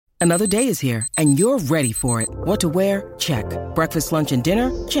Another day is here, and you're ready for it. What to wear? Check. Breakfast, lunch, and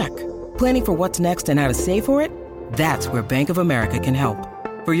dinner? Check. Planning for what's next and how to save for it? That's where Bank of America can help.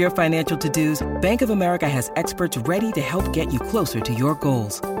 For your financial to-dos, Bank of America has experts ready to help get you closer to your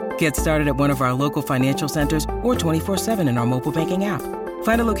goals. Get started at one of our local financial centers or 24/7 in our mobile banking app.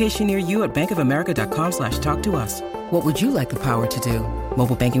 Find a location near you at bankofamerica.com/talktous. What would you like the power to do?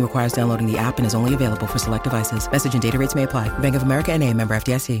 Mobile banking requires downloading the app and is only available for select devices. Message and data rates may apply. Bank of America N.A., member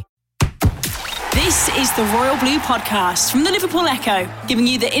FDIC. This is the Royal Blue Podcast from the Liverpool Echo, giving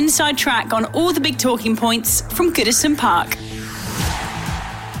you the inside track on all the big talking points from Goodison Park.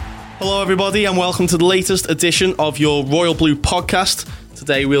 Hello everybody and welcome to the latest edition of your Royal Blue Podcast.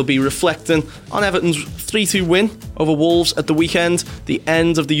 Today we'll be reflecting on Everton's 3-2 win over Wolves at the weekend, the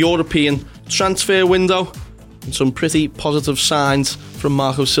end of the European transfer window, and some pretty positive signs from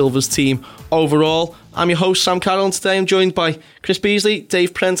Marco Silva's team overall. I'm your host Sam Carroll, and today I'm joined by Chris Beasley,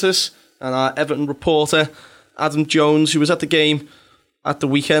 Dave Prentice, and our Everton reporter Adam Jones, who was at the game at the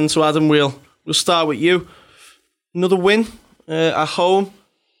weekend. So Adam, we'll start with you. Another win at home.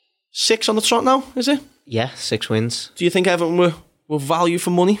 6 on the trot now, is it? Yeah, 6 wins. Do you think Everton were value for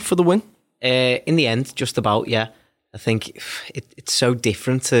money for the win? In the end, just about, yeah. I think it's so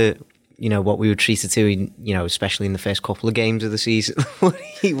different to, what we were treated to, especially in the first couple of games of the season.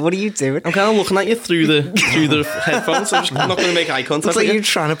 What are you doing? I'm kind of looking at you through the headphones. I'm just not going to make eye contact. It's like you're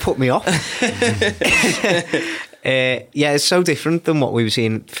trying to put me off. Yeah, it's so different than what we were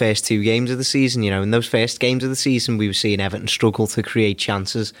seeing first 2 games of the season. In those first games of the season, we were seeing Everton struggle to create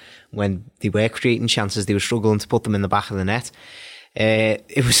chances. When they were creating chances, they were struggling to put them in the back of the net.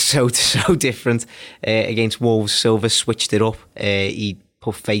 It was so different against Wolves. Silva switched it up. He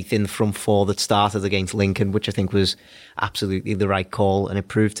put faith in the front four that started against Lincoln, which I think was absolutely the right call, and it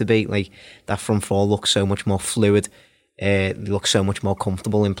proved to be. Like, that front four looks so much more fluid. They look so much more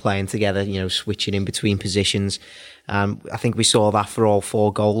comfortable in playing together, switching in between positions. I think we saw that for all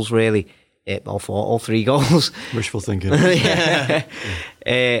 4 goals, really. All 3 goals. Wishful thinking. Yeah.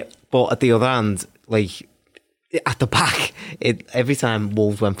 But at the other hand, at the back, every time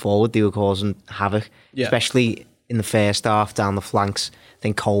Wolves went forward, they were causing havoc, especially in the first half down the flanks. I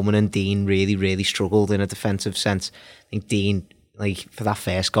think Coleman and Dean really, really struggled in a defensive sense. I think Dean, for that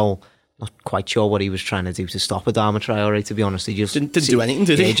first goal, not quite sure what he was trying to do to stop Adama Traore, to be honest. He just didn't do anything,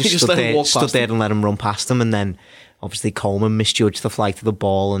 did he? He just stood there and let him run past him, and then obviously Coleman misjudged the flight of the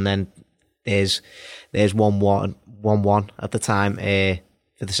ball, and then there's 1-1 at the time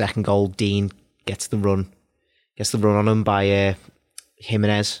for the second goal. Dean gets the run on him by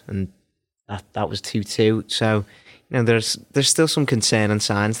Jimenez, and that was 2-2. So there's still some concerning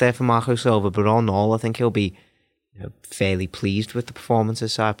signs there for Marco Silva, but all in all, I think he'll be fairly pleased with the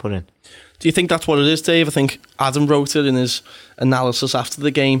performances I put in. Do you think that's what it is, Dave? I think Adam wrote it in his analysis after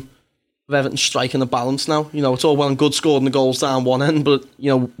the game of Everton striking a balance now. It's all well and good scoring the goals down one end, but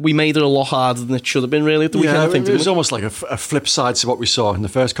we made it a lot harder than it should have been really at the weekend. I think it was almost like a flip side to what we saw in the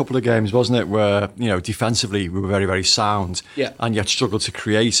first couple of games, wasn't it? Where defensively we were very, very sound, and yet struggled to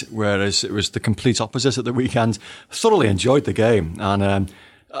create. Whereas it was the complete opposite at the weekend. Thoroughly enjoyed the game, and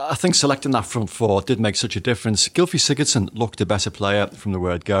I think selecting that front four did make such a difference. Gylfi Sigurdsson looked a better player from the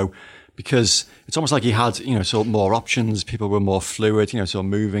word go, because it's almost like he had, sort of more options. People were more fluid, sort of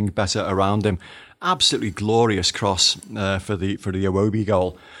moving better around him. Absolutely glorious cross for the Iwobi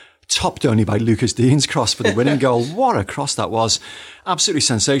goal. Topped only by Lucas Dean's cross for the winning goal. What a cross that was. Absolutely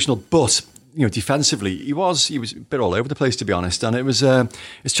sensational. But, defensively, he was a bit all over the place, to be honest. And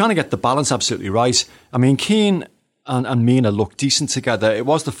it's trying to get the balance absolutely right. I mean, Keane and Mina looked decent together. It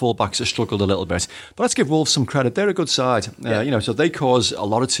was the fullbacks that struggled a little bit. But let's give Wolves some credit. They're a good side. So they cause a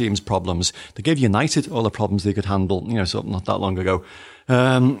lot of teams problems. They gave United all the problems they could handle, so not that long ago.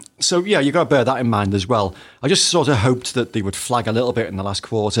 You've got to bear that in mind as well. I just sort of hoped that they would flag a little bit in the last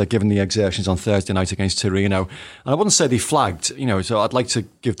quarter, given the exertions on Thursday night against Torino. And I wouldn't say they flagged, so I'd like to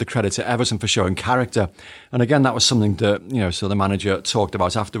give the credit to Everton for showing character. And again, that was something that, so the manager talked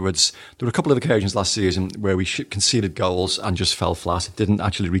about afterwards. There were a couple of occasions last season where we conceded goals and just fell flat. Didn't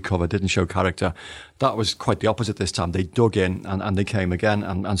actually recover, didn't show character. That was quite the opposite this time. They dug in and they came again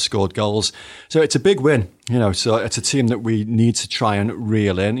and scored goals. So it's a big win, so it's a team that we need to try and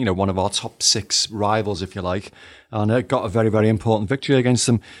reel in, one of our top 6 rivals, if you like. And got a very, very important victory against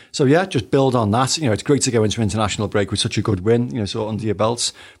them. So just build on that. It's great to go into international break with such a good win, so under your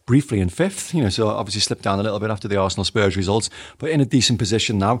belts, briefly in 5th, so obviously slipped down a little bit after the Arsenal Spurs results, but in a decent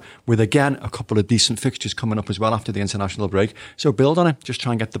position now, with again a couple of decent fixtures coming up as well after the international break. So build on it, just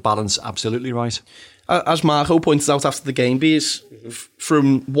try and get the balance absolutely right. As Marco pointed out after the game,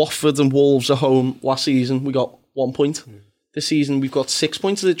 from Watford and Wolves at home last season, we got 1 point. this season we've got 6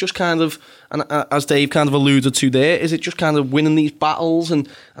 points? Is it just kind of, and as Dave kind of alluded to there, is it just kind of winning these battles and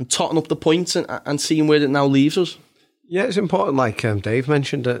totting up the points and seeing where it now leaves us? Yeah, it's important, like Dave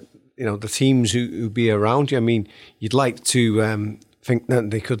mentioned, that the teams who be around you. I mean, you'd like to think that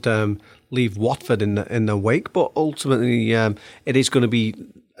they could leave Watford in the wake, but ultimately it is going to be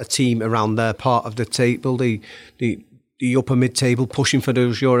a team around their part of the table, the upper mid-table, pushing for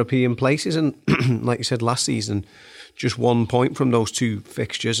those European places. And like you said, last season, just 1 point from those 2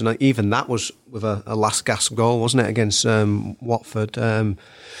 fixtures, and even that was with a last gasp goal, wasn't it, against Watford?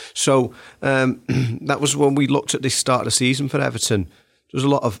 So that was when we looked at this start of the season for Everton. There was a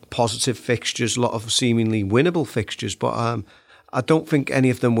lot of positive fixtures, a lot of seemingly winnable fixtures, but I don't think any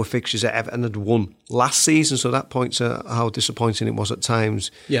of them were fixtures that Everton had won last season, so that points to how disappointing it was at times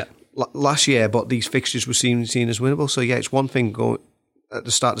last year, but these fixtures were seen as winnable. So yeah, it's one thing going at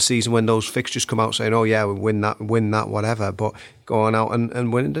the start of the season when those fixtures come out saying, oh yeah, we win that, whatever, but going out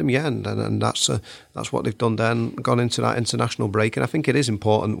and winning them, and that's what they've done there and gone into that international break. And I think it is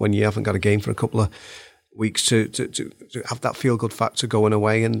important when you haven't got a game for a couple of weeks to have that feel-good factor going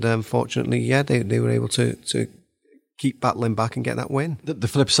away, and fortunately, they were able to keep battling back and get that win. The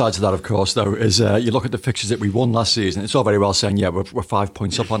flip side to that, of course, though, is you look at the fixtures that we won last season. It's all very well saying, we're 5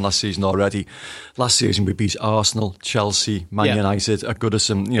 points up on last season already. Last season we beat Arsenal, Chelsea, Man United at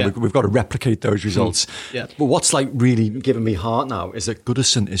Goodison. We've got to replicate those results. But what's really giving me heart now is that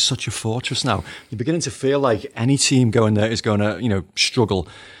Goodison is such a fortress now. You're beginning to feel like any team going there is going to, struggle.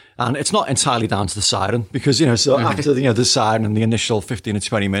 And it's not entirely down to the siren because, so after the siren and the initial 15 or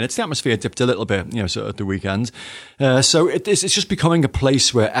 20 minutes, the atmosphere dipped a little bit, so at the weekend. So it's just becoming a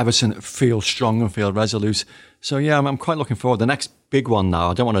place where Everton feel strong and feel resolute. So, I'm quite looking forward. The next big one now,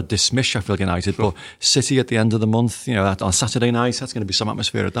 I don't want to dismiss Sheffield United, but City at the end of the month, on Saturday night, that's going to be some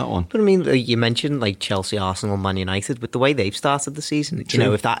atmosphere at that one. But I mean, you mentioned like Chelsea, Arsenal, Man United, with the way they've started the season,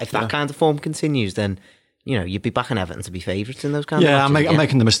 if that kind of form continues, then you'd be backing Everton to be favourites in those kind of matches. I'm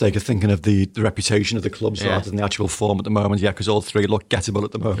making the mistake of thinking of the reputation of the clubs rather than the actual form at the moment, because all three look gettable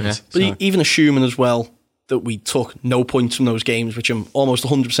at the moment. Yeah. But even assuming as well that we took no points from those games, which I'm almost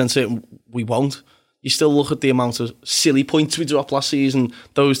 100% certain we won't, you still look at the amount of silly points we dropped last season,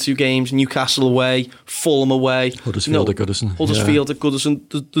 those 2 games, Newcastle away, Fulham away. Huddersfield at Goodison. At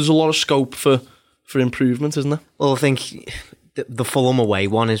Goodison. There's a lot of scope for improvement, isn't there? Well, I think the Fulham away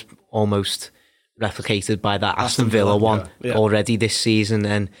one is almost replicated by that Aston Villa one already this season,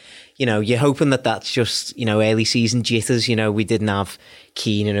 and you're hoping that that's just early season jitters. We didn't have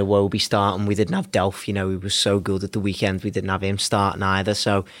Keane and Iwobi starting, we didn't have Delph, he was so good at the weekend, we didn't have him starting either,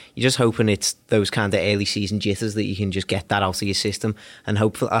 so you're just hoping it's those kind of early season jitters that you can just get that out of your system. And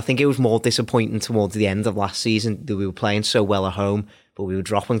hopefully, I think it was more disappointing towards the end of last season that we were playing so well at home but we were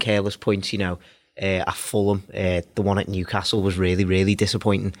dropping careless points at Fulham. The one at Newcastle was really, really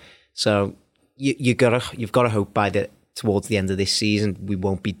disappointing. So you've got to hope towards the end of this season we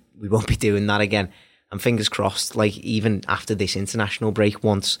won't be doing that again. And fingers crossed, like even after this international break,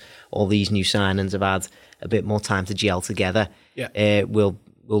 once all these new signings have had a bit more time to gel together, we'll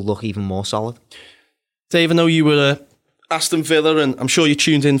look even more solid. Dave, I know you were Aston Villa, and I'm sure you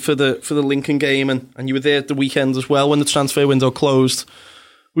tuned in for the Lincoln game, and you were there at the weekend as well when the transfer window closed.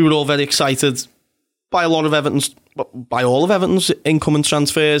 We were all very excited by all of Everton's incoming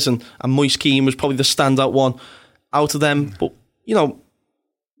transfers, and Moise Keane was probably the standout one out of them. But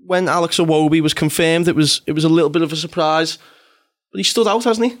when Alex Iwobi was confirmed, it was a little bit of a surprise, but he stood out,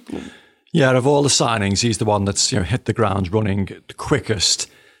 hasn't he? Yeah, of all the signings, he's the one that's hit the ground running the quickest.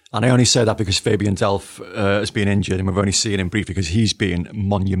 And I only say that because Fabian Delph has been injured, and we've only seen him briefly because he's been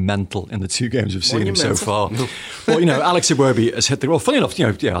monumental in the 2 games we've seen him so far. But Alex Iwobi has hit the. Well, funny enough,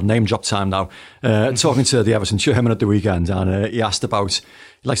 name drop time now. Talking to the Everton chairman at the weekend, and he asked about.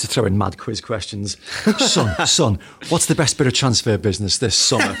 He likes to throw in mad quiz questions. Son, what's the best bit of transfer business this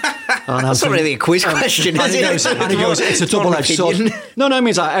summer? That's not really a quiz question, is it? And he goes, it's a double-edged sword. No, it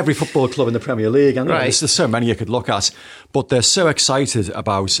means like every football club in the Premier League. And there's so many you could look at. But they're so excited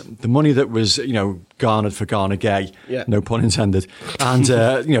about the money that was, garnered for Ghana Gay, no pun intended, and,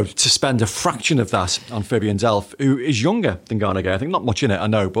 to spend a fraction of that on Fabian Delph, who is younger than Ghana Gay. I think not much in it, I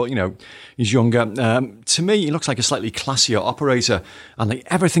know, but, he's younger. To me, he looks like a slightly classier operator. And like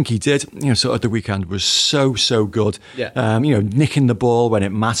everything he did, so at the weekend was so good. Nicking the ball when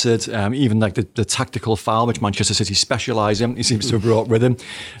it mattered, even like the tactical foul, which Manchester City specialise in, he seems to have brought with him.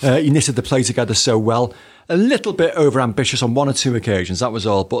 He knitted the play together so well. a little bit overambitious on one or two occasions, that was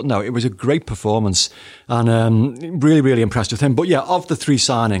all. But no, it was a great performance and really, really impressed with him. But yeah, of the three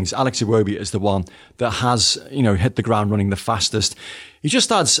signings, Alex Iwobi is the one that has, hit the ground running the fastest. He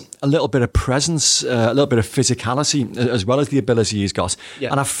just adds a little bit of presence, a little bit of physicality, as well as the ability he's got. Yeah.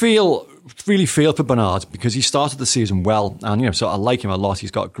 And I really feel for Bernard because he started the season well, and so I like him a lot.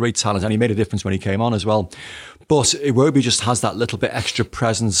 He's got great talent, and he made a difference when he came on as well. But Iwobi just has that little bit extra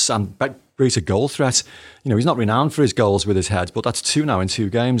presence and greater goal threat. He's not renowned for his goals with his head, but that's 2 now in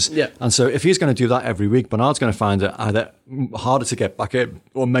 2 games. Yeah. And so if he's going to do that every week, Bernard's going to find it either harder to get back in,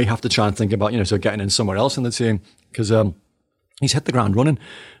 or may have to try and think about getting in somewhere else in the team because he's hit the ground running,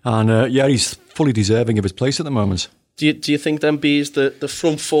 and he's fully deserving of his place at the moment. Do you think then B is the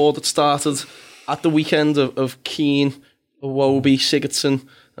front four that started at the weekend of Keane, Iwobi, Sigurdsson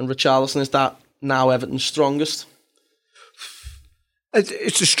and Richarlison, is that now Everton's strongest?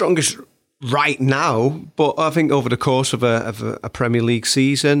 It's the strongest right now, but I think over the course of a Premier League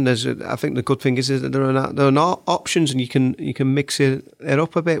season, I think the good thing is that there are not options, and you can mix it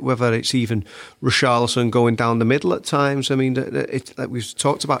up a bit. Whether it's even Richarlison going down the middle at times. I mean, like we've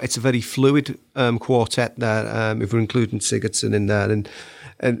talked about, it's a very fluid quartet there. If we're including Sigurdsson in there,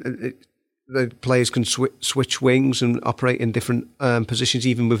 and the players can switch wings and operate in different positions,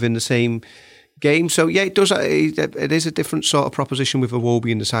 even within the same game. So yeah, it does. It is a different sort of proposition with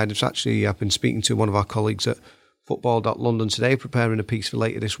Iwobi in the side. It's actually, I've been speaking to one of our colleagues at Football.London today, preparing a piece for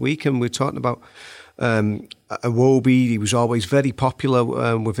later this week, and we're talking about Iwobi. He was always very popular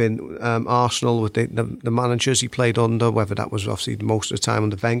within Arsenal with the managers he played under, whether that was obviously most of the time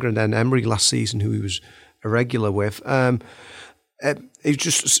under Wenger and then Emery last season, who he was a regular with. He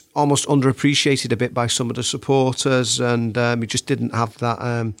just almost underappreciated a bit by some of the supporters, and he just didn't have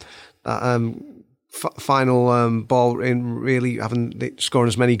that final ball in, really scoring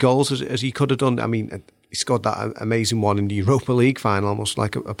as many goals as he could have done. I mean, he scored that amazing one in the Europa League final, almost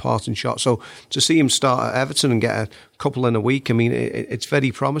like a parting shot. So to see him start at Everton and get a couple in a week, I mean, it's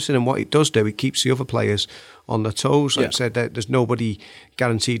very promising. And what it does do, it keeps the other players on their toes. Like I said, there's nobody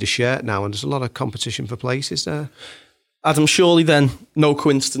guaranteed a shirt now, and there's a lot of competition for places there. Adam, surely then, no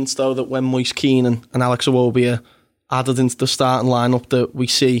coincidence though that when Moise Keane and Alex Iwobi are added into the starting lineup, that we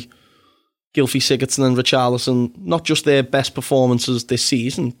see Gylfi Sigurdsson and Richarlison, not just their best performances this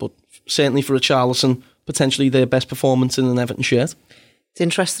season, but certainly for Richarlison, potentially their best performance in an Everton shirt. It's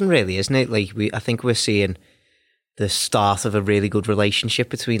interesting, really, isn't it? Like I think we're seeing the start of a really good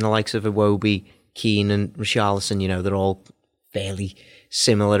relationship between the likes of Iwobi, Keane and Richarlison. They're all fairly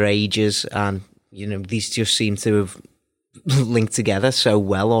similar ages, and these just seem to have linked together so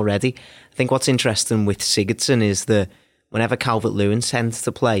well already. I think what's interesting with Sigurdsson is that whenever Calvert-Lewin tends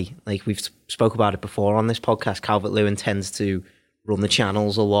to play, like we've spoke about it before on this podcast, Calvert-Lewin tends to run the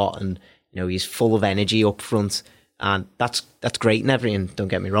channels a lot, and he's full of energy up front, and that's great and everything, don't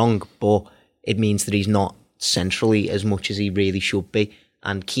get me wrong, but it means that he's not centrally as much as he really should be.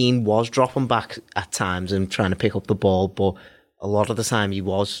 And Keane was dropping back at times and trying to pick up the ball, but a lot of the time he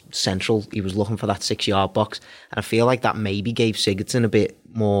was central. He was looking for that 6-yard box. And I feel like that maybe gave Sigurdsson a bit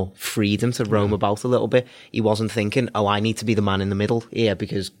more freedom to roam about a little bit. He wasn't thinking, I need to be the man in the middle here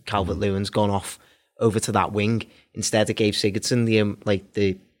because Calvert-Lewin's gone off over to that wing. Instead, it gave Sigurdsson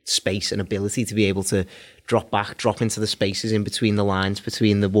the space and ability to be able to drop into the spaces in between the lines,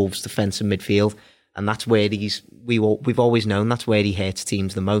 between the Wolves' defence and midfield. And that's where we've always known that's where he hurts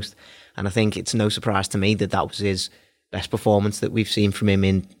teams the most. And I think it's no surprise to me that was his best performance that we've seen from him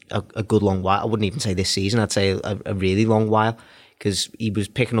in a good long while. I wouldn't even say this season, I'd say a really long while, because he was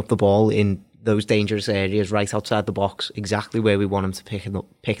picking up the ball in those dangerous areas right outside the box, exactly where we want him to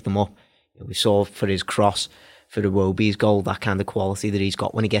pick them up. We saw for his cross, for Iwobi's goal, that kind of quality that he's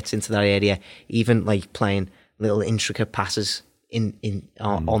got when he gets into that area, even like playing little intricate passes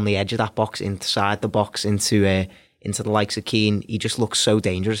on the edge of that box, inside the box, into the likes of Keane. He just looks so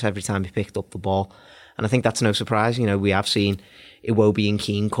dangerous every time he picked up the ball. And I think that's no surprise. We have seen Iwobi and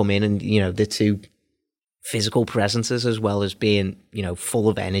Keane come in, and the two physical presences, as well as being full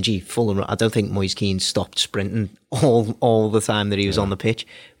of energy, I don't think Moise Keane stopped sprinting all the time that he was on the pitch,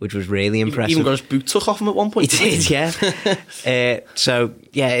 which was really impressive. He even got his boot took off him at one point. He did, yeah. So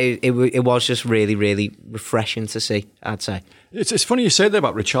yeah, it was just really, really refreshing to see, I'd say. It's funny you say that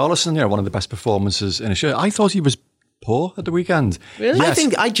about Richarlison. One of the best performances in a shirt. I thought he was poor at the weekend. Really?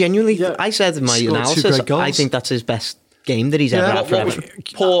 Yes. I genuinely, I said in my analysis, I think that's his best game that he's ever had for Everton.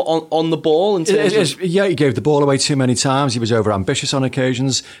 Poor on the ball in terms of... he gave the ball away too many times. He was over ambitious on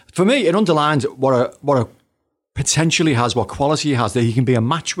occasions. For me, it underlined what a potentially has, what quality he has, that he can be a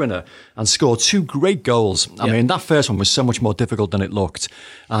match winner and score 2 great goals. I mean, that first one was so much more difficult than it looked.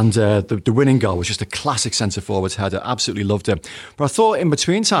 And the winning goal was just a classic centre-forward's header. Absolutely loved it. But I thought in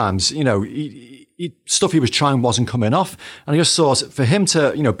between times, stuff he was trying wasn't coming off. And I just thought for him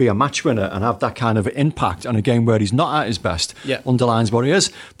to, be a match winner and have that kind of impact on a game where he's not at his best underlines what he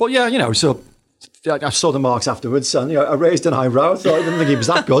is. But so I saw the marks afterwards and I raised an eyebrow. So I didn't think he was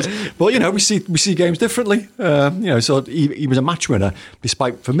that good. But we see games differently. So he was a match winner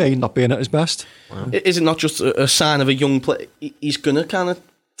despite, for me, not being at his best. Wow. Is it not just a sign of a young player? He's going to kind of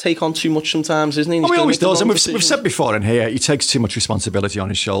take on too much sometimes, isn't he? He always does. And we've said before in here, he takes too much responsibility on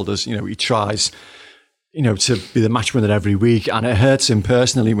his shoulders. He tries to be the match winner every week, and it hurts him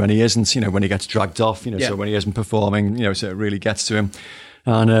personally when he isn't, when he gets dragged off, so when he isn't performing, so it really gets to him.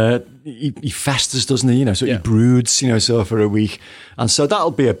 And he festers, doesn't he? So he broods, so for a week. And so that'll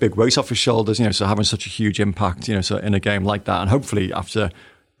be a big weight off his shoulders, so having such a huge impact, so in a game like that. And hopefully after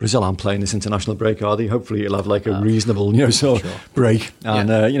Brazil aren't playing this international break, are they? Hopefully he'll have like a reasonable, break.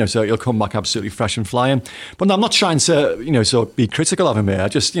 And, so he'll come back absolutely fresh and flying. But no, I'm not trying to, be critical of him here. I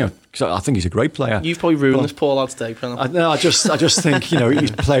just, because I think he's a great player. You've probably ruined this poor lad today, Preno. No, I just think,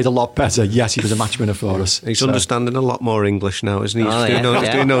 he's played a lot better. Yes, he was a match winner for us. He's understanding a lot more English now, isn't he? He's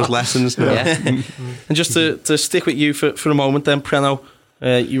doing those lessons now. And just to stick with you for a moment then, Preno,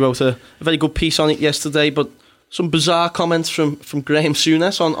 you wrote a very good piece on it yesterday, but some bizarre comments from Graham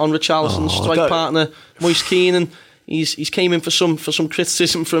Souness on Richarlison's strike partner Moise Keane, and he's came in for some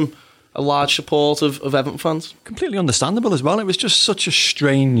criticism from a large support of Everton fans. Completely understandable as well. It was just such a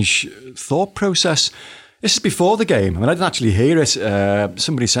strange thought process. This is before the game. I didn't actually hear it.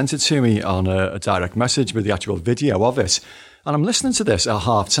 Somebody sent it to me on a direct message with the actual video of it, and I'm listening to this at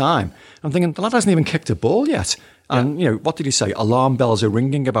half time. I'm thinking the lad hasn't even kicked a ball yet, and what did he say? Alarm bells are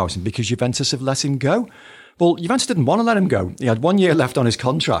ringing about him because Juventus have let him go. Well, Juventus didn't want to let him go. He had 1 year left on his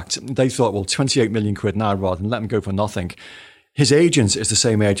contract. They thought, well, 28 million quid now rather than let him go for nothing. His agent is the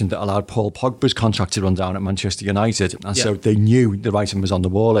same agent that allowed Paul Pogba's contract to run down at Manchester United. And so they knew the writing was on the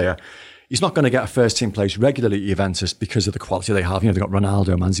wall here. He's not going to get a first-team place regularly at Juventus because of the quality they have. They've got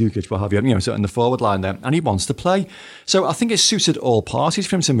Ronaldo, Mandzukic, what have you, so in the forward line there. And he wants to play. So I think it suited all parties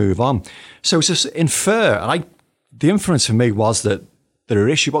for him to move on. So it's just infer, and the inference for me was that there are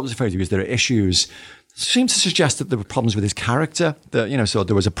issues. What was the phrase? There are issues. Seemed to suggest that there were problems with his character, that, so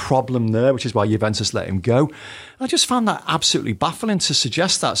there was a problem there, which is why Juventus let him go. I just found that absolutely baffling to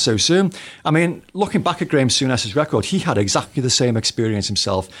suggest that so soon. Looking back at Graham Souness's record, he had exactly the same experience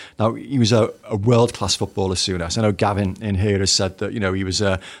himself. Now, he was a world-class footballer, Souness. I know Gavin in here has said that, he was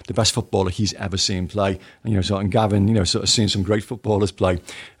the best footballer he's ever seen play. And Gavin, sort of seen some great footballers play.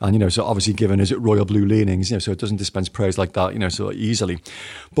 And, so obviously given his royal blue leanings, so it doesn't dispense praise like that, so easily.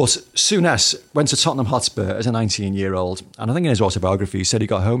 But Souness went to Tottenham Hotspur as a 19-year-old, and I think in his autobiography he said he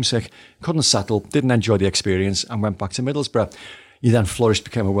got homesick, couldn't settle, didn't enjoy the experience, and went back to Middlesbrough. He then flourished,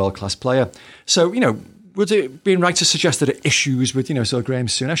 became a world-class player. So, would it be right to suggest that there are issues with, Graham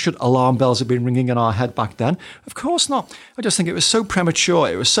Souness? Should alarm bells have been ringing in our head back then? Of course not. I just think it was so premature,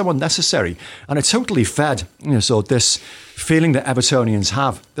 it was so unnecessary, and it totally fed, this feeling that Evertonians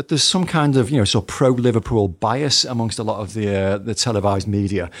have, that there's some kind of, pro-Liverpool bias amongst a lot of the televised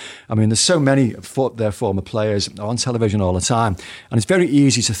media. There's so many their former players on television all the time, and it's very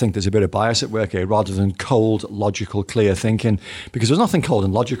easy to think there's a bit of bias at work here rather than cold, logical, clear thinking, because there's nothing cold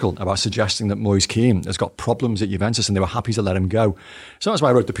and logical about suggesting that Moise Keane has got problems at Juventus and they were happy to let him go. So that's why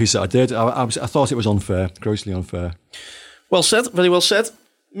I wrote the piece that I did. I thought it was unfair, grossly unfair. Well said, very well said.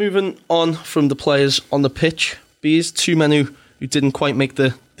 Moving on from the players on the pitch, Bees, two men who didn't quite make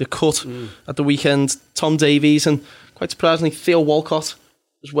the cut at the weekend, Tom Davies and, quite surprisingly, Theo Walcott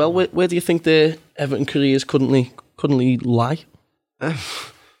as well. Where do you think their Everton careers currently lie?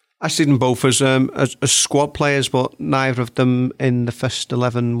 I see them both as squad players, but neither of them in the first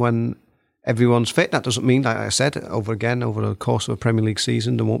 11 when everyone's fit. That doesn't mean, like I said, over the course of a Premier League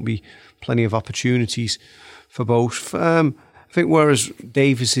season, there won't be plenty of opportunities for both. I think whereas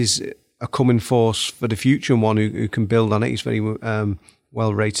Davies is a coming force for the future and one who can build on it. He's very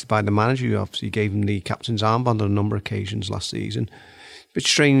well rated by the manager, who obviously gave him the captain's armband on a number of occasions last season. A bit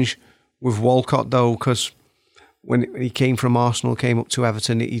strange with Walcott though, because when he came from Arsenal, came up to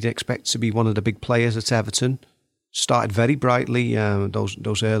Everton, he'd expect to be one of the big players at Everton. Started very brightly,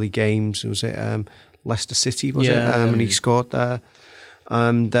 those early games. Was it Leicester City, was it? And he scored there.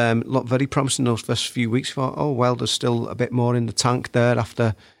 And looked very promising those first few weeks. Thought, there's still a bit more in the tank there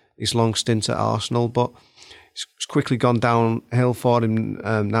after his long stint at Arsenal, but it's quickly gone downhill for him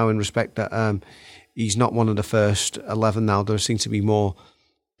now in respect that he's not one of the first 11 now. There seems to be more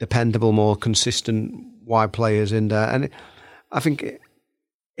dependable, more consistent wide players in there. And I think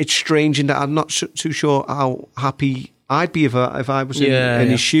it's strange in that I'm not too sure how happy I'd be if I was in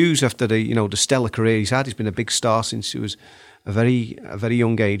his shoes after the stellar career he's had. He's been a big star since he was a very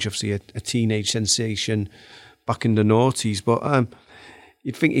young age, obviously a teenage sensation back in the noughties. But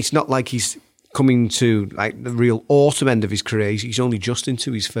you'd think it's not like he's coming to like the real autumn end of his career. He's only just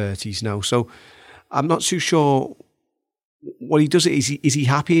into his 30s now. So I'm not too sure what he does. Is he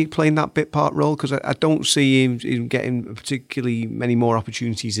happy playing that bit part role? Because I don't see him getting particularly many more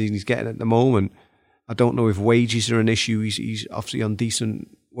opportunities than he's getting at the moment. I don't know if wages are an issue. He's obviously on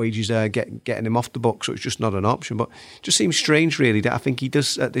decent wages there, getting him off the book, so it's just not an option. But it just seems strange, really, that I think he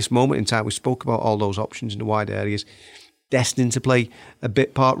does, at this moment in time, we spoke about all those options in the wide areas, destined to play a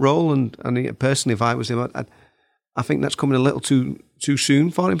bit part role. And personally, if I was him, I think that's coming a little too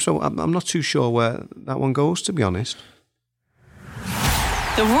soon for him. So I'm not too sure where that one goes, to be honest.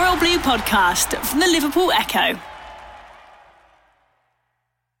 The Royal Blue Podcast from the Liverpool Echo.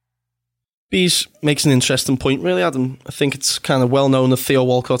 Bees makes an interesting point, really, Adam. I think it's kind of well known that Theo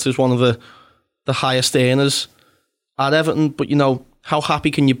Walcott is one of the highest earners at Everton. But, how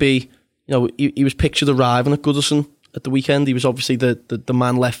happy can you be? He was pictured arriving at Goodison at the weekend. He was obviously the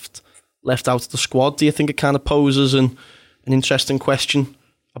man left out of the squad. Do you think it kind of poses an interesting question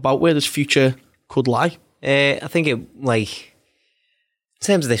about where his future could lie? I think in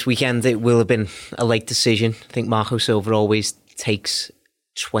terms of this weekend, it will have been a late decision. I think Marco Silva always takes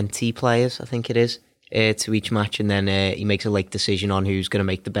 20 players, I think it is, to each match, and then he makes a late decision on who's going to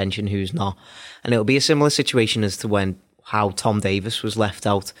make the bench and who's not. And it'll be a similar situation as to how Tom Davies was left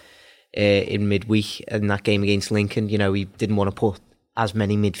out in midweek in that game against Lincoln. He didn't want to put as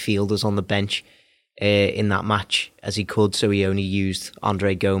many midfielders on the bench in that match as he could, so he only used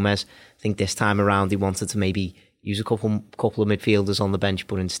Andre Gomez. I think this time around he wanted to maybe use a couple of midfielders on the bench,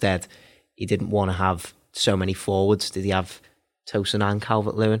 but instead he didn't want to have so many forwards. Did he have Tosin and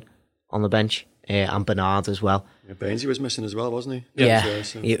Calvert-Lewin on the bench, and Bernard as well? Yeah, Bainesy was missing as well, wasn't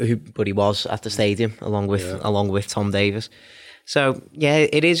he? But he was at the stadium along with Tom Davies. So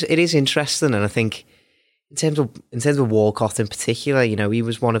it is interesting, and I think in terms of Walcott in particular, he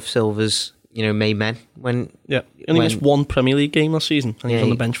was one of Silva's main men when he only missed one Premier League game last season, and he was on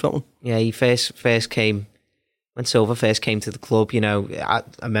the bench for that one. Yeah, he first came when Silva first came to the club. I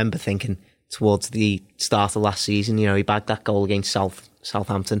remember thinking, towards the start of last season, he bagged that goal against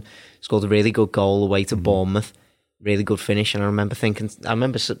Southampton, scored a really good goal away to Bournemouth, really good finish. And I remember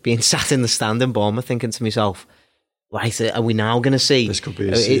being sat in the stand in Bournemouth thinking to myself, right, are we now going to see? This could be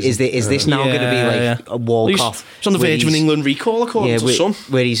a season. Is this now going to be a Walcott? He's on the verge of an England recall, according to some.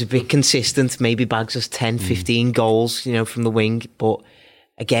 Where he's a bit consistent, maybe bags us 10, 15 goals, from the wing. But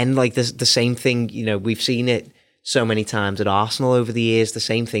again, the same thing, we've seen it so many times at Arsenal over the years. The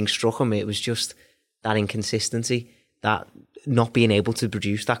same thing struck him. It was just that inconsistency, that not being able to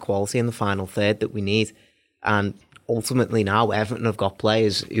produce that quality in the final third that we need. And ultimately now Everton have got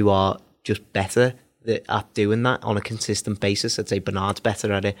players who are just better at doing that on a consistent basis. I'd say Bernard's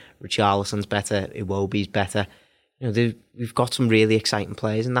better at it, Richarlison's better, Iwobi's better. We've got some really exciting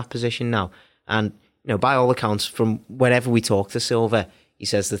players in that position now. And by all accounts, from whenever we talk to Silva, he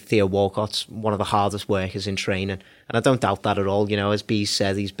says that Theo Walcott's one of the hardest workers in training, and I don't doubt that at all. As B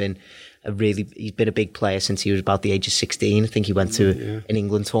said, he's been a big player since he was about the age of 16. I think he went to an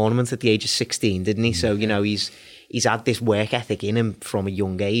England tournament at the age of 16, didn't he? So he's had this work ethic in him from a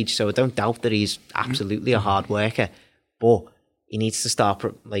young age. So I don't doubt that he's absolutely a hard worker, but he needs to start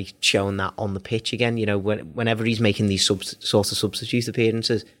showing that on the pitch again. Whenever he's making these sort of substitute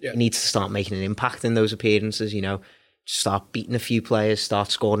appearances, he needs to start making an impact in those appearances. Start beating a few players, start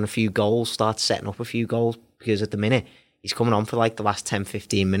scoring a few goals, start setting up a few goals, because at the minute he's coming on for the last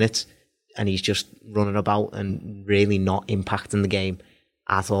 10-15 minutes and he's just running about and really not impacting the game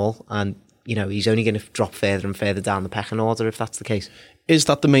at all. And he's only going to drop further and further down the pecking order if that's the case. Is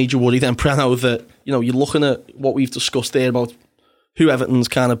that the major worry then, Prano, that you're looking at what we've discussed there about who Everton's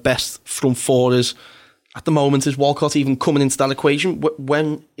kind of best front four is at the moment? Is Walcott even coming into that equation?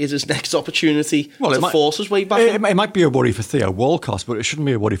 When is his next opportunity to force his way back in? It might be a worry for Theo Walcott, but it shouldn't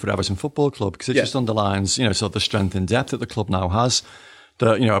be a worry for Everton Football Club, because it just underlines, sort of the strength and depth that the club now has.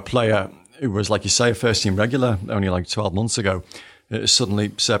 That, a player who was, like you say, a first team regular only 12 months ago, is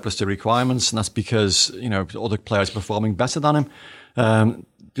suddenly surplus to requirements, and that's because, other players are performing better than him.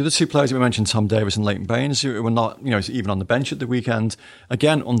 The other two players that we mentioned, Tom Davies and Leighton Baines, who were not, even on the bench at the weekend,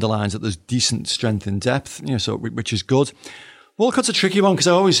 again underlines that there's decent strength in depth, which is good. Walcott's a tricky one,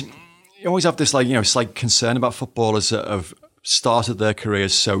 because you always have this slight concern about footballers that have started their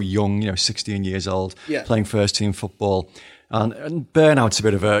careers so young, 16 years old, playing first team football, And burnout's a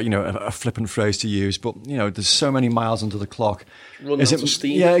bit of a flippant phrase to use, but there's so many miles under the clock. Running out of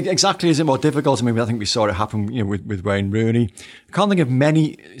steam. Yeah, exactly. Is it more difficult? I mean, I think we saw it happen with Wayne Rooney. I can't think of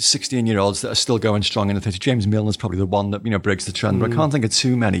many 16-year-olds that are still going strong in the 30s. James Milner's probably the one that breaks the trend, but I can't think of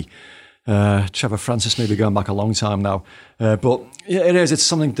too many. Trevor Francis may be going back a long time now, but it is. It's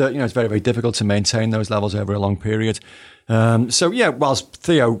something that it's very, very difficult to maintain those levels over a long period. Whilst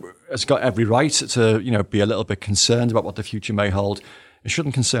Theo has got every right to be a little bit concerned about what the future may hold, it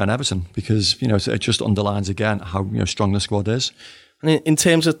shouldn't concern Everton because it just underlines again how strong the squad is. And in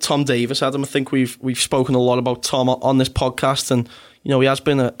terms of Tom Davies, Adam, I think we've spoken a lot about Tom on this podcast, and he has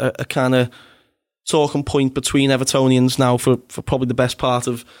been a kind of talking point between Evertonians now for probably the best part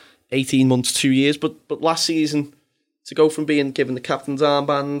of 18 months, 2 years. But last season, to go from being given the captain's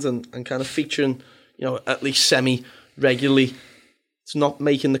armband and kind of featuring at least semi-regularly, to not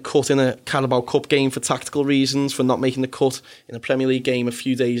making the cut in a Carabao Cup game for tactical reasons, for not making the cut in a Premier League game a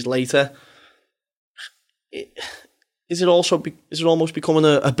few days later. Is it almost becoming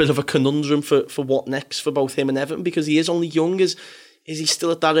a bit of a conundrum for what next for both him and Everton? Because he is only young. Is he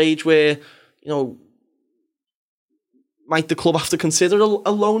still at that age where, might the club have to consider a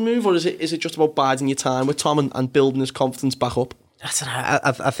loan move, or is it just about biding your time with Tom and building his confidence back up?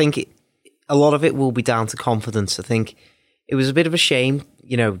 I think a lot of it will be down to confidence. I think it was a bit of a shame,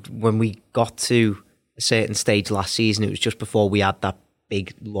 when we got to a certain stage last season. It was just before we had that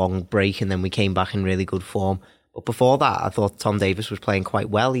big long break, and then we came back in really good form. But before that, I thought Tom Davies was playing quite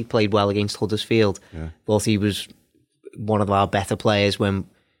well. He played well against Huddersfield. Yeah. Thought he was one of our better players when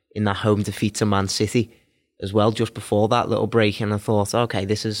in that home defeat to Man City as well, just before that little break. And I thought, okay,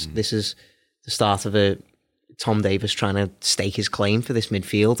 this is the start of a Tom Davies trying to stake his claim for this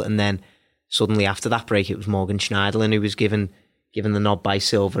midfield. And then suddenly after that break, it was Morgan Schneiderlin who was given the nod by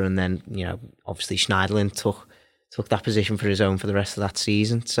Silva, and then obviously Schneiderlin took that position for his own for the rest of that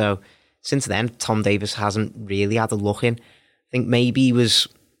season. So since then, Tom Davies hasn't really had a look in. I think maybe he was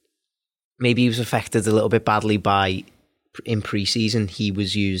affected a little bit badly by, in pre-season, he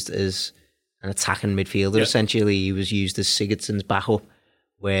was used as an attacking midfielder. Yeah. Essentially, he was used as Sigurdsson's backup,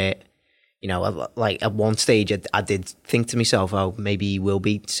 where like at one stage, I did think to myself, oh, maybe he will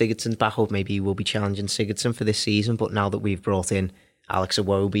be Sigurdsson's backup, maybe he will be challenging Sigurdsson for this season. But now that we've brought in Alex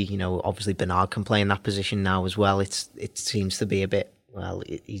Iwobi, obviously Bernard can play in that position now as well. It seems to be a bit,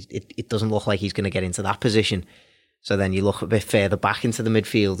 it doesn't look like he's going to get into that position. So then you look a bit further back into the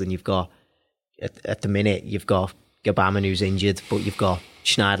midfield, and you've got, at the minute, you've got Gabaman who's injured, but you've got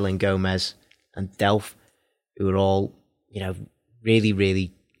Schneiderlin, Gomez and Delph, who are all, really,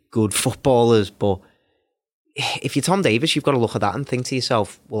 really good footballers. But if you're Tom Davies, you've got to look at that and think to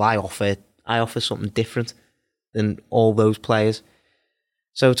yourself, well, I offer something different than all those players.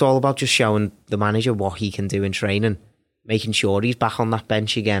 So it's all about just showing the manager what he can do in training, making sure he's back on that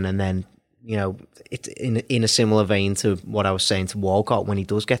bench again. And then, it's in a similar vein to what I was saying to Walcott, when he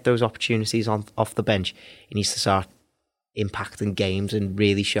does get those opportunities off the bench, he needs to start impacting games and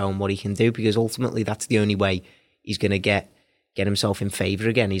really showing what he can do, because ultimately that's the only way he's going to get himself in favour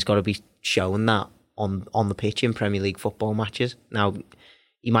again. He's got to be showing that on the pitch in Premier League football matches. Now,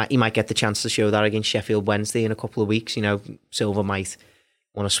 he might get the chance to show that against Sheffield Wednesday in a couple of weeks. Silva might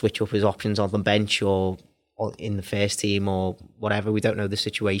want to switch up his options on the bench or in the first team or whatever. We don't know the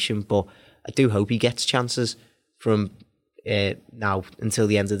situation, but I do hope he gets chances from now until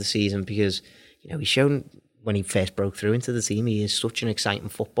the end of the season, because he's shown when he first broke through into the team, he is such an exciting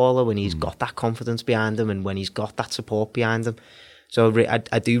footballer when he's got that confidence behind him and when he's got that support behind him. So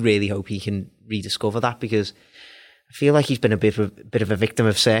I do really hope he can rediscover that, because I feel like he's been a bit of a victim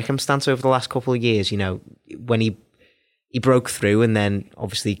of circumstance over the last couple of years. When he broke through, and then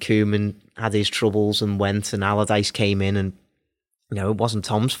obviously Koeman had his troubles and went, and Allardyce came in, and it wasn't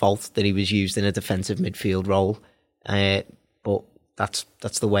Tom's fault that he was used in a defensive midfield role, but that's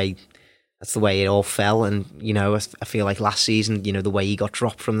the way it all fell. And I feel like last season, the way he got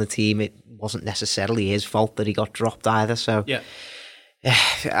dropped from the team, it wasn't necessarily his fault that he got dropped either. So yeah,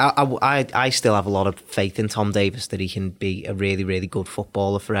 I still have a lot of faith in Tom Davies that he can be a really, really good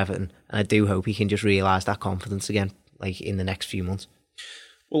footballer for Everton, and I do hope he can just realise that confidence again, like in the next few months.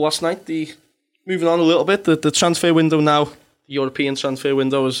 Well, last night, moving on a little bit, the transfer window now, the European transfer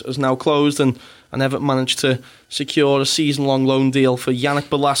window is now closed, and Everton managed to secure a season-long loan deal for Yannick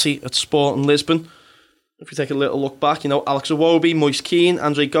Bolasie at Sporting Lisbon. If we take a little look back, Alex Iwobi, Moise Keane,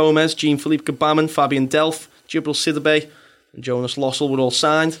 Andre Gomez, Jean-Philippe Gabaman, Fabian Delph, Djibril Sidibe and Jonas Lossell were all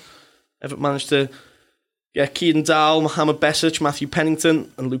signed. Everton managed to get Keaton Dowell, Mohamed Besic, Matthew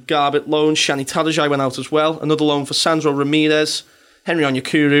Pennington and Luke Garbett loans. Shani Tadajai went out as well. Another loan for Sandro Ramirez, Henry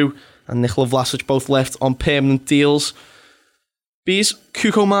Onyekuru and Nikola Vlasic both left on permanent deals. Bees,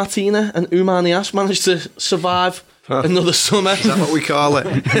 Cuco Martina and Oumar Niasse managed to survive another summer. Is that what we call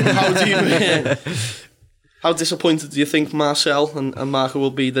it? How disappointed do you think Marcel and Marco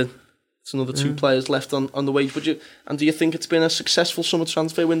will be that it's another two players left on the wage budget? And do you think it's been a successful summer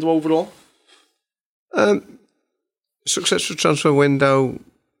transfer window overall? Successful transfer window,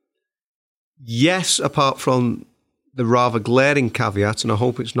 yes, apart from the rather glaring caveat, and I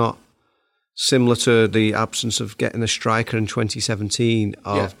hope it's not similar to the absence of getting a striker in 2017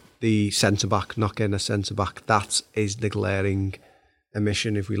 of the centre-back, not getting a centre-back. That is the glaring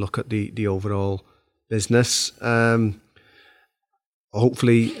omission if we look at the overall business.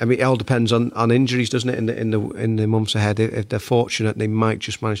 Hopefully, I mean, it all depends on injuries, doesn't it? In the months ahead, if they're fortunate, they might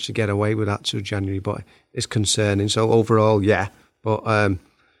just manage to get away with that to January. But it's concerning. So overall, yeah, but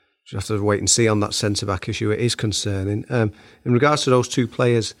just have to wait and see on that centre back issue. It is concerning. In regards to those two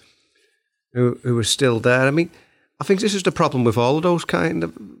players who are still there, I mean, I think this is the problem with all of those kind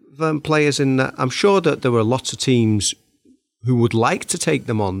of players. In that, I'm sure that there were lots of teams who would like to take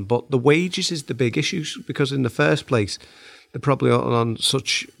them on, but the wages is the big issue, because in the first place, they're probably on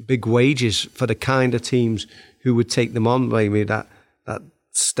such big wages for the kind of teams who would take them on, maybe that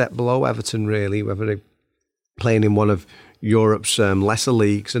step below Everton, really, whether they're playing in one of Europe's lesser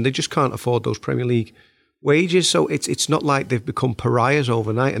leagues, and they just can't afford those Premier League wages. So it's not like they've become pariahs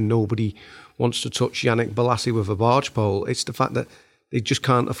overnight and nobody wants to touch Yannick Bolasie with a barge pole. It's the fact that they just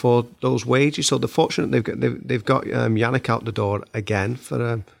can't afford those wages. So they're fortunate they've got Yannick out the door again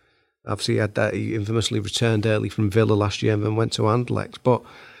for... Obviously, he infamously returned early from Villa last year and then went to Anderlecht. But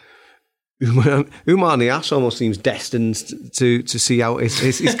Oumar Niasse almost seems destined to see out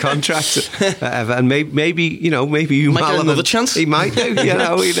his contract at Everton. Maybe Oumar might get another chance. He might do.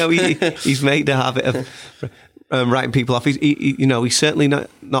 He's made the habit of writing people off. He's certainly not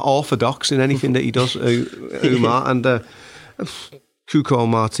orthodox in anything that he does. Oumar and Cuco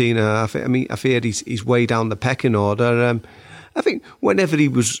Martina. I fear he's way down the pecking order. I think whenever he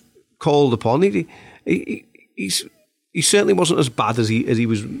was called upon, he certainly wasn't as bad as he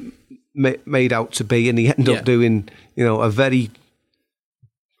was made out to be, and he ended up doing a very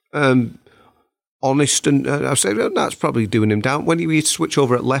honest, and I say that's probably doing him down. When he switched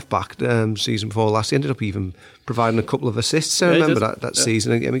over at left back season 4 last, he ended up even providing a couple of assists. I remember that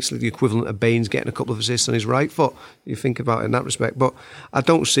season. I mean, it's like the equivalent of Baines getting a couple of assists on his right foot. You think about it in that respect, but I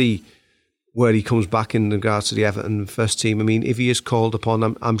don't see where he comes back in regards to the Everton first team. I mean, if he is called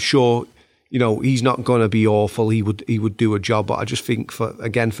upon, I'm sure, he's not going to be awful. He would do a job, but I just think for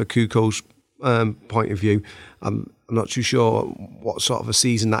Cuco's point of view, I'm not too sure what sort of a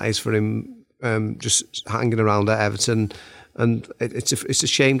season that is for him, just hanging around at Everton. And it's a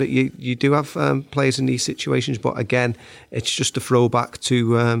shame that you do have players in these situations, but again, it's just a throwback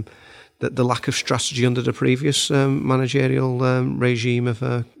to the lack of strategy under the previous managerial regime of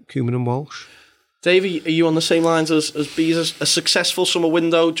Koeman and Walsh. Davey, are you on the same lines as Bees? A successful summer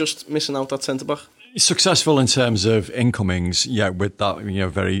window, just missing out that centre back? Successful in terms of incomings, with that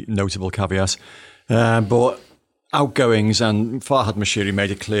very notable caveat. But outgoings, and Farhad Moshiri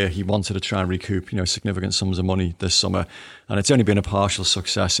made it clear he wanted to try and recoup significant sums of money this summer, and it's only been a partial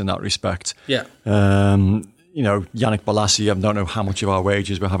success in that respect. Yeah. Yannick Bolasie, I don't know how much of our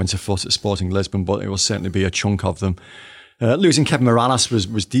wages we're having to foot at Sporting Lisbon, but it will certainly be a chunk of them. Losing Kevin Morales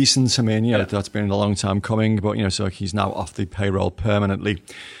was decent. I mean, that's been a long time coming, but so he's now off the payroll permanently.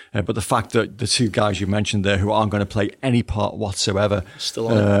 But the fact that the two guys you mentioned there, who aren't going to play any part whatsoever still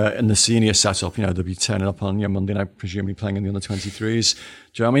on in the senior setup, they'll be turning up on Monday night, presumably playing in the under-23s.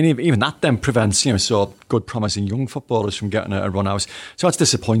 Do you know what I mean? Even that then prevents good, promising young footballers from getting a run out. So that's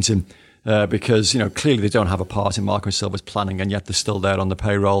disappointing. Because clearly they don't have a part in Marco Silva's planning, and yet they're still there on the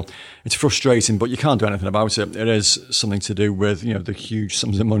payroll. It's frustrating, but you can't do anything about it. It is something to do with the huge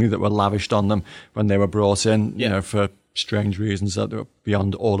sums of money that were lavished on them when they were brought in, for strange reasons that were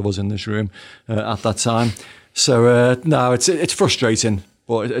beyond all of us in this room at that time. So no, it's frustrating.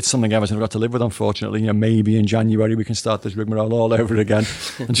 But it's something Everton have got to live with, unfortunately. Maybe in January we can start this rigmarole all over again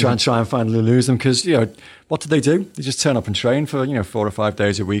and try and finally lose them. Because, what do? They just turn up and train for, 4 or 5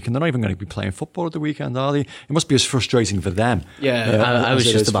 days a week, and they're not even going to be playing football at the weekend, are they? It must be as frustrating for them. Yeah, I was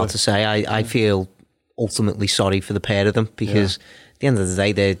just about to say, I feel ultimately sorry for the pair of them, because at the end of the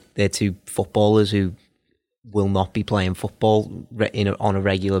day, they're two footballers who will not be playing football on a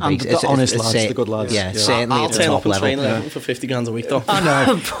regular basis. The honest lads, the good lads. Yeah, certainly I'll at the turn top up and level. train for 50 grand a week, though. I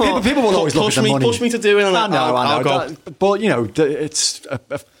know. people will always look at the money. Push me to do it, and I know. go. But, it's a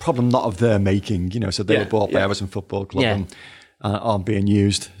problem not of their making, so they were bought by Everton Football Club and aren't being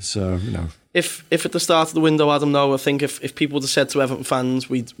used. So, If at the start of the window, Adam, I think if people would have said to Everton fans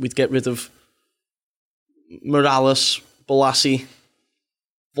we'd get rid of Morales, Bolasie,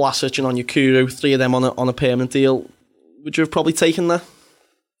 Vlasic and Onyekuru, 3 of them on a permanent deal. Would you have probably taken that?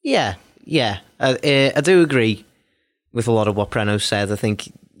 Yeah. I do agree with a lot of what Preno said. I think,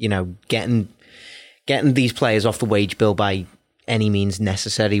 getting these players off the wage bill by any means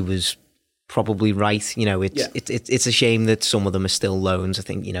necessary was probably right. It's a shame that some of them are still loans. I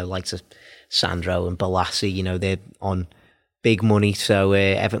think, like Sandro and Bolasie, they're on big money, so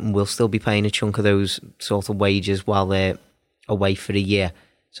Everton will still be paying a chunk of those sort of wages while they're away for a year.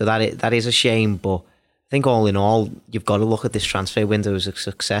 So that is a shame, but I think all in all, you've got to look at this transfer window as a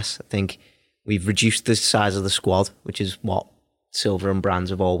success. I think we've reduced the size of the squad, which is what Silva and Brands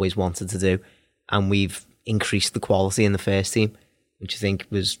have always wanted to do, and we've increased the quality in the first team, which I think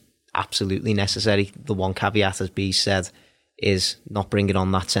was absolutely necessary. The one caveat, as B said, is not bringing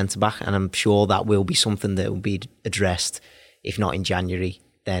on that centre-back, and I'm sure that will be something that will be addressed, if not in January,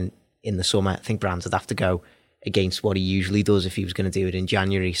 then in the summer. I think Brands would have to go against what he usually does if he was going to do it in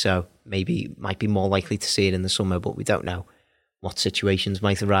January, so maybe might be more likely to see it in the summer, but we don't know what situations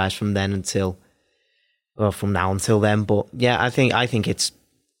might arise from now until then. But yeah, I think it's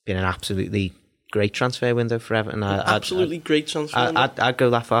been an absolutely great transfer window for Everton. Great transfer window. I'd go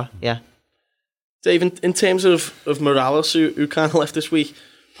that far, yeah. Dave, in terms of Morales, who kind of left this week,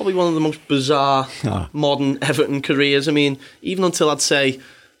 probably one of the most bizarre modern Everton careers. I mean, even until I'd say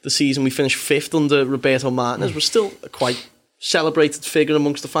the season we finished 5th under Roberto Martinez, was still a quite celebrated figure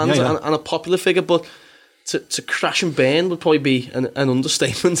amongst the fans and a popular figure, but to crash and burn would probably be an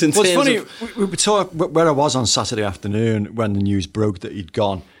understatement in terms of... Well, it's funny, we talked where I was on Saturday afternoon when the news broke that he'd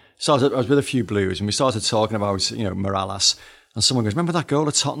gone. I was with a few Blues and we started talking about, Morales, and someone goes, remember that goal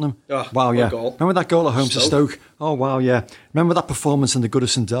at Tottenham? Oh, wow, yeah. Goal. Remember that goal at home to Stoke? Oh, wow, yeah. Remember that performance in the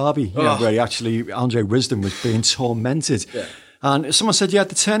Goodison derby, where Andre Wisdom was being tormented? Yeah. And someone said,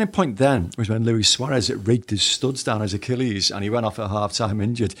 the turning point then was when Luis Suarez raked his studs down his Achilles and he went off at half-time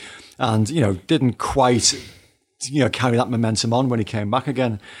injured and, didn't quite, carry that momentum on when he came back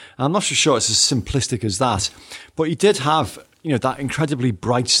again. And I'm not so sure it's as simplistic as that, but he did have, that incredibly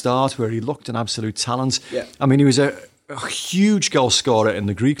bright start where he looked an absolute talent. Yeah. I mean, he was a huge goal scorer in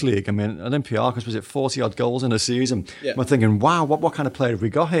the Greek league. I mean, Olympiacos, was it 40-odd goals in a season? Yeah. I'm thinking, wow, what kind of player have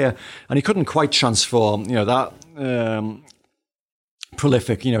we got here? And he couldn't quite transform, that...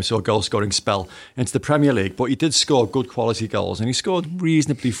 prolific, sort of goal-scoring spell into the Premier League, but he did score good quality goals and he scored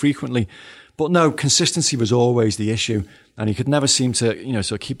reasonably frequently. But no, consistency was always the issue and he could never seem to,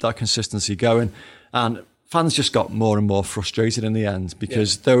 sort of keep that consistency going. And fans just got more and more frustrated in the end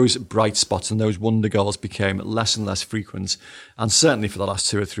because those bright spots and those wonder goals became less and less frequent. And certainly for the last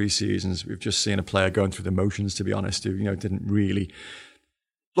 2 or 3 seasons, we've just seen a player going through the motions, to be honest, who, didn't really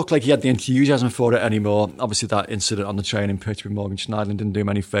looked like he had the enthusiasm for it anymore. Obviously, that incident on the training pitch with Morgan Schneiderlin didn't do him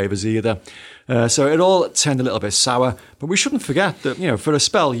any favours either. So it all turned a little bit sour. But we shouldn't forget that, for a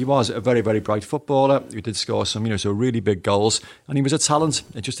spell, he was a very, very bright footballer. He did score some, so really big goals. And he was a talent.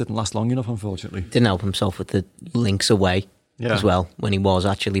 It just didn't last long enough, unfortunately. Didn't help himself with the links away as well, when he was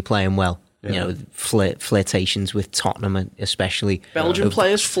actually playing well. Yeah. Flirtations with Tottenham, especially. Belgian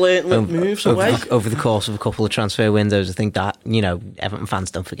players flirting with moves away. Over the course of a couple of transfer windows, I think that, Everton fans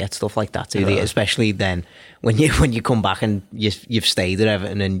don't forget stuff like that, do they? Especially then, when you come back and you've stayed at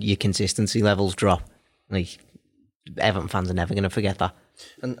Everton and your consistency levels drop. Like, Everton fans are never going to forget that.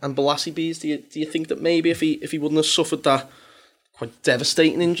 And Bolasie, Bees, do you think that maybe if he wouldn't have suffered that quite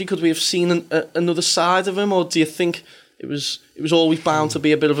devastating injury, could we have seen another side of him, or do you think it was always bound to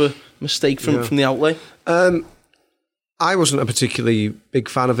be a bit of a mistake from the outlay? I wasn't a particularly big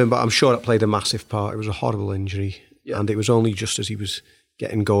fan of him, but I'm sure it played a massive part. It was a horrible injury, and it was only just as he was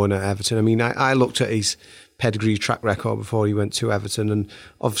getting going at Everton. I mean, I looked at his pedigree track record before he went to Everton, and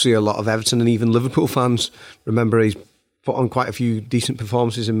obviously a lot of Everton and even Liverpool fans remember he's put on quite a few decent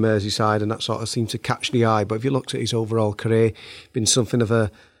performances in Merseyside, and that sort of seemed to catch the eye. But if you looked at his overall career, been something of a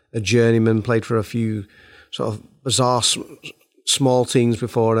journeyman, played for a few sort of bizarre small teams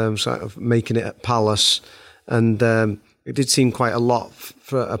before sort of making it at Palace, and it did seem quite a lot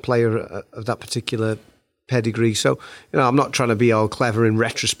for a player of that particular pedigree. So, I'm not trying to be all clever in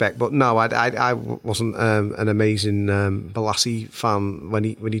retrospect, but no, I wasn't an amazing Bolasie fan when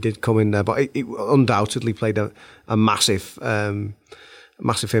he did come in there, but it undoubtedly played a massive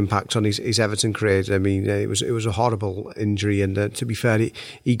impact on his Everton career. I mean, it was a horrible injury, and to be fair,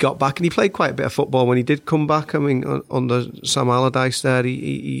 he got back and he played quite a bit of football when he did come back. I mean, under Sam Allardyce there,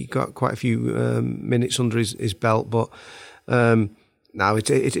 he got quite a few minutes under his belt, but now it's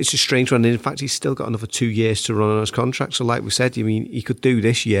a strange one. In fact, he's still got another 2 years to run on his contract. So, like we said, I mean, he could do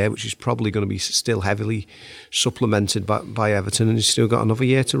this year, which is probably going to be still heavily supplemented by Everton, and he's still got another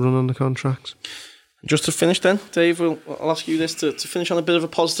year to run on the contract. Just to finish then, Dave, I'll ask you this to finish on a bit of a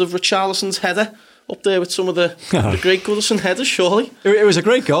positive. Richarlison's header up there with some of the great Goodison headers, surely? It was a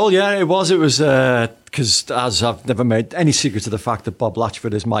great goal, yeah, it was. It was, because as I've never made any secret to the fact that Bob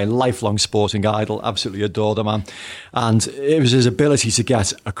Latchford is my lifelong sporting idol, absolutely adore the man. And it was his ability to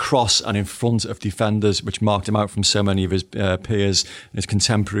get across and in front of defenders, which marked him out from so many of his peers and his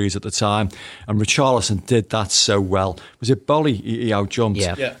contemporaries at the time. And Richarlison did that so well. Was it Bolly he out-jumped?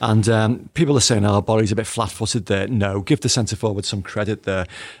 Yeah. And people are saying, Bolly's a bit flat-footed there. No, give the centre-forward some credit there.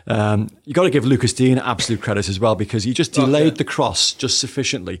 You got to give Lucas Dean absolute credit as well, because he just delayed the cross just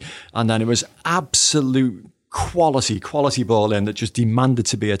sufficiently, and then it was absolute quality ball in that just demanded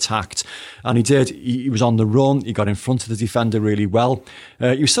to be attacked, and he did. He was on the run, he got in front of the defender really well.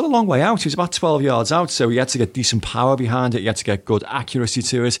 He was still a long way out, he was about 12 yards out, so he had to get decent power behind it, he had to get good accuracy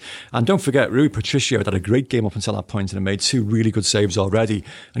to it. And don't forget, Rui Patricio had a great game up until that point and had made 2 really good saves already,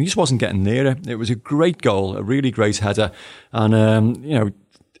 and he just wasn't getting near it. It was a great goal, a really great header, and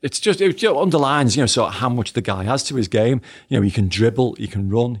it underlines, sort of how much the guy has to his game. He can dribble, he can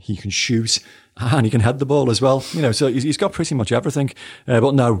run, he can shoot, and he can head the ball as well. So he's got pretty much everything.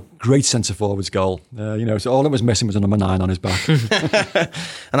 But no, great centre forwards goal. So all it was missing was a number 9 on his back. And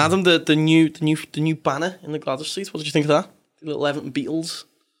Adam, the new banner in the Gladys Street. What did you think of that? The little Everton Beatles.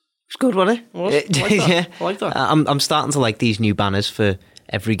 It's good, wasn't it? I like that. Yeah. I like that. I'm starting to like these new banners for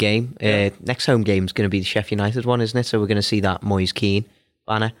every game. Next home game is going to be the Sheffield United one, isn't it? So we're going to see that Moyes Keane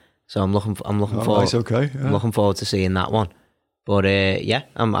banner. So I'm looking forward. Nice, okay. Yeah. I'm looking forward to seeing that one. But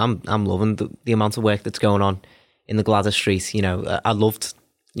I'm loving the amount of work that's going on in the Gladys Street. I loved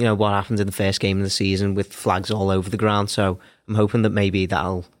what happened in the first game of the season with flags all over the ground. So I'm hoping that maybe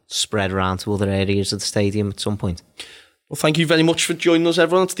that'll spread around to other areas of the stadium at some point. Well, thank you very much for joining us,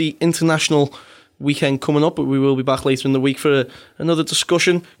 everyone. It's the international weekend coming up, but we will be back later in the week for another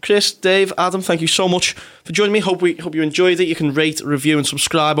discussion. Chris, Dave, Adam, thank you so much for joining me. Hope you enjoyed it. You can rate, review and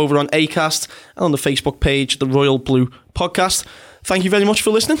subscribe over on Acast and on the Facebook page, the Royal Blue Podcast. Thank you very much for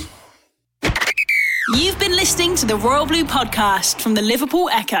listening. You've been listening to the Royal Blue Podcast from the Liverpool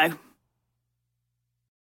Echo.